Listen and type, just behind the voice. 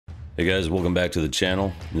Hey guys, welcome back to the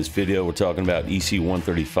channel. In this video we're talking about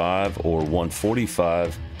EC135 or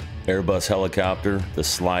 145 Airbus helicopter, the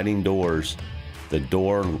sliding doors, the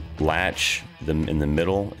door latch in the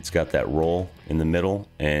middle. It's got that roll in the middle,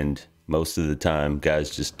 and most of the time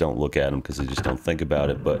guys just don't look at them because they just don't think about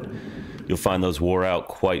it, but you'll find those wore out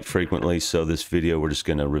quite frequently. So this video we're just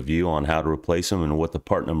going to review on how to replace them and what the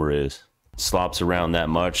part number is. Slops around that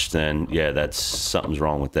much, then yeah, that's something's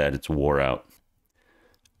wrong with that. It's wore out.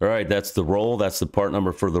 All right, that's the roll. That's the part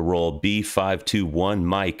number for the roll. B521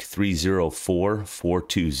 Mike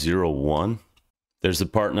 304-4201. There's the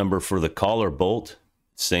part number for the collar bolt.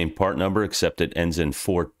 Same part number, except it ends in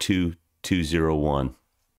 42201.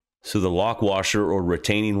 So the lock washer or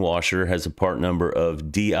retaining washer has a part number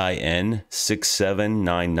of DIN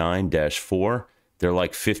 6799-4. They're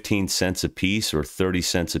like 15 cents a piece or 30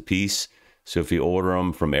 cents a piece. So if you order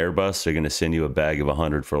them from Airbus, they're going to send you a bag of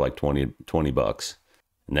 100 for like 20 bucks.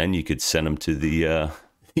 And then you could send them to the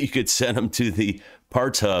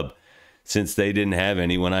parts hub, since they didn't have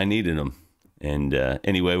any when I needed them. And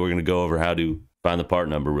anyway, we're going to go over how to find the part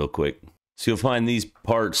number real quick. So you'll find these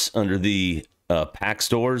parts under the PAX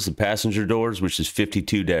doors, the passenger doors, which is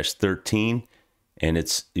 52-13. And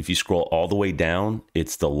it's, if you scroll all the way down,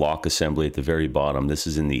 it's the lock assembly at the very bottom. This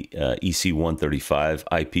is in the EC135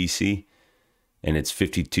 IPC, and it's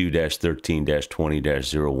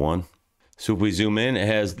 52-13-20-01. So if we zoom in, it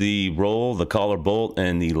has the roll, the collar bolt,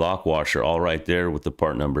 and the lock washer all right there with the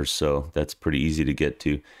part numbers. So that's pretty easy to get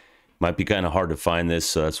to. Might be kind of hard to find this,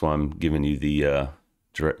 so that's why I'm giving you the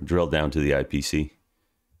drill down to the IPC.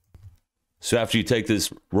 So after you take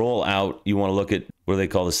this roll out, you want to look at, what do they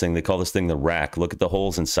call this thing? They call this thing the rack. Look at the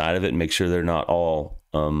holes inside of it and make sure they're not all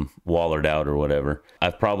wallered out or whatever.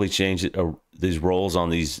 I've probably changed it, these rolls on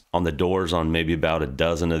the doors on maybe about a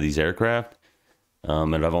dozen of these aircraft.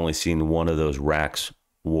 And I've only seen one of those racks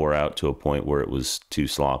wore out to a point where it was too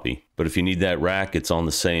sloppy. But if you need that rack, it's on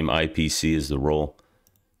the same IPC as the roll,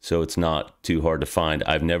 so it's not too hard to find.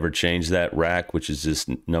 I've never changed that rack, which is this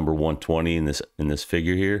number 120 in this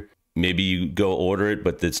figure here. Maybe you go order it,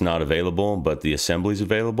 but it's not available, but the assembly's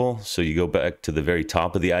available. So you go back to the very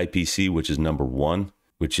top of the IPC, which is number 1,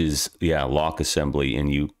 which is, yeah, lock assembly,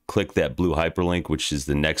 and you click that blue hyperlink, which is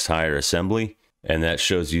the next higher assembly. And that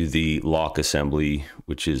shows you the lock assembly,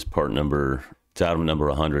 which is part number, it's item number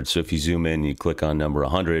 100. So if you zoom in, you click on number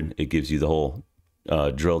 100, it gives you the whole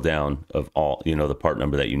drill down of all, the part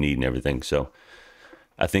number that you need and everything. So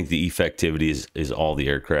I think the effectivity is all the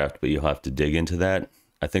aircraft, but you'll have to dig into that.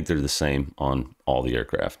 I think they're the same on all the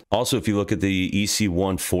aircraft. Also, if you look at the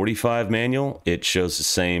EC145 manual, it shows the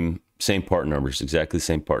same part numbers, exactly the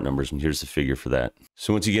same part numbers. And here's the figure for that.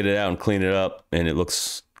 So once you get it out and clean it up and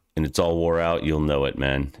it's all wore out, you'll know it,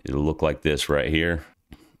 man. It'll look like this right here.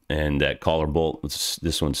 And that collar bolt,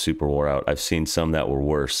 this one's super wore out. I've seen some that were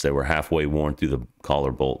worse. They were halfway worn through the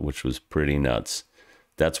collar bolt, which was pretty nuts.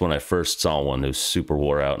 That's when I first saw one that was super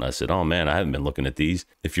wore out, and I said, oh man, I haven't been looking at these.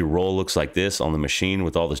 If your roll looks like this on the machine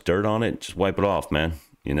with all this dirt on it, just wipe it off, man.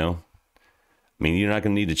 I mean, you're not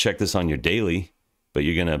gonna need to check this on your daily, but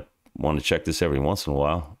you're gonna want to check this every once in a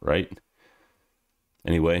while, right?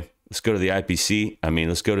 Anyway, let's go to the IPC.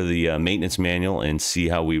 Let's go to the maintenance manual and see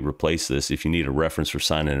how we replace this if you need a reference for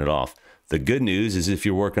signing it off. The good news is if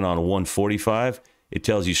you're working on a 145, it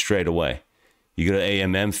tells you straight away. You go to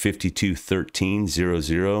AMM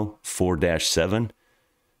 5213-004-7.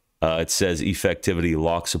 It says effectivity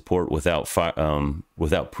lock support without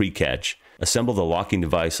pre-catch. Assemble the locking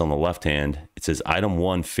device on the left hand. It says item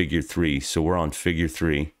 1, figure 3. So we're on figure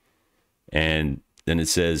 3. And then it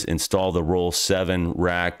says install the roll 7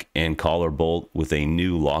 rack and collar bolt with a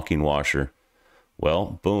new locking washer.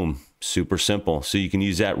 Well, boom, super simple. So you can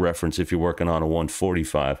use that reference if you're working on a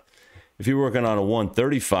 145. If you're working on a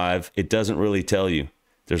 135, it doesn't really tell you.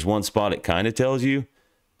 There's one spot it kind of tells you,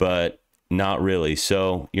 but not really.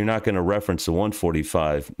 So you're not going to reference the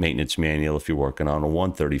 145 maintenance manual if you're working on a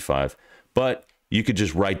 135. But you could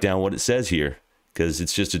just write down what it says here, because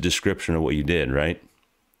it's just a description of what you did, right?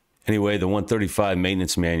 Anyway, the 135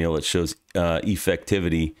 maintenance manual, it shows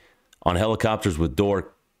effectivity on helicopters with door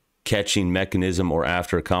catching mechanism or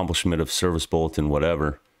after accomplishment of service bulletin,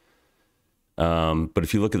 whatever. But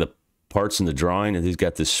if you look at the parts in the drawing, and he's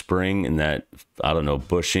got this spring and that, I don't know,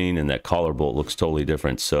 bushing, and that collar bolt looks totally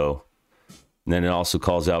different. So and then it also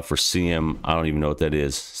calls out for CM, I don't even know what that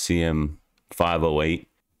is, CM 508,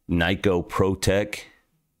 Nyko Protec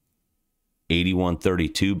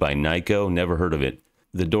 8132 by Nyko. Never heard of it.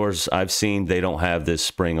 The doors I've seen, they don't have this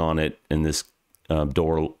spring on it and this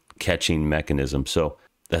door catching mechanism. So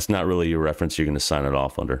that's not really your reference you're going to sign it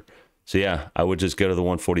off under. So yeah, I would just go to the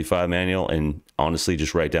 145 manual and honestly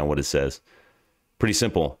just write down what it says. Pretty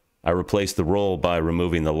simple. I replaced the roll by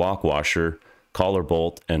removing the lock washer, collar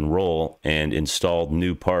bolt, and roll, and installed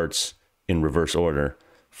new parts in reverse order.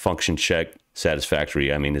 Function check,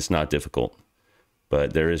 satisfactory. I mean, it's not difficult,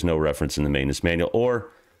 but there is no reference in the maintenance manual. Or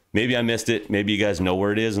maybe I missed it. Maybe you guys know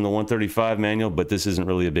where it is in the 135 manual, but this isn't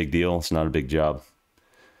really a big deal. It's not a big job.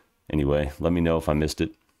 Anyway, let me know if I missed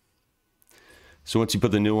it. So once you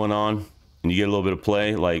put the new one on and you get a little bit of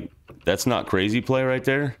play, like that's not crazy play right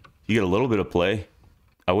there. You get a little bit of play.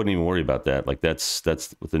 I wouldn't even worry about that. Like that's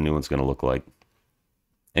what the new one's going to look like.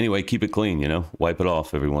 Anyway, keep it clean, you know, wipe it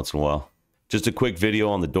off every once in a while. Just a quick video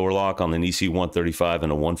on the door lock on an EC135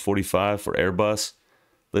 and a 145 for Airbus.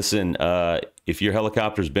 Listen, if your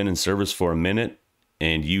helicopter's been in service for a minute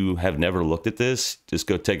and you have never looked at this, just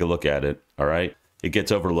go take a look at it, all right? It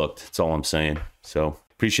gets overlooked, that's all I'm saying. So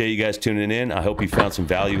appreciate you guys tuning in. I hope you found some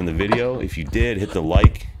value in the video. If you did, hit the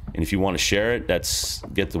like. And if you want to share it,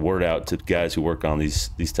 get the word out to guys who work on these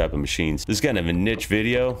type of machines. This is kind of a niche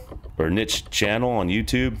video or a niche channel on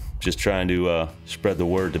YouTube. Just trying to spread the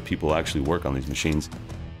word to people who actually work on these machines.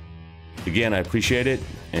 Again, I appreciate it,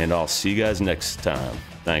 and I'll see you guys next time.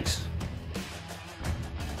 Thanks.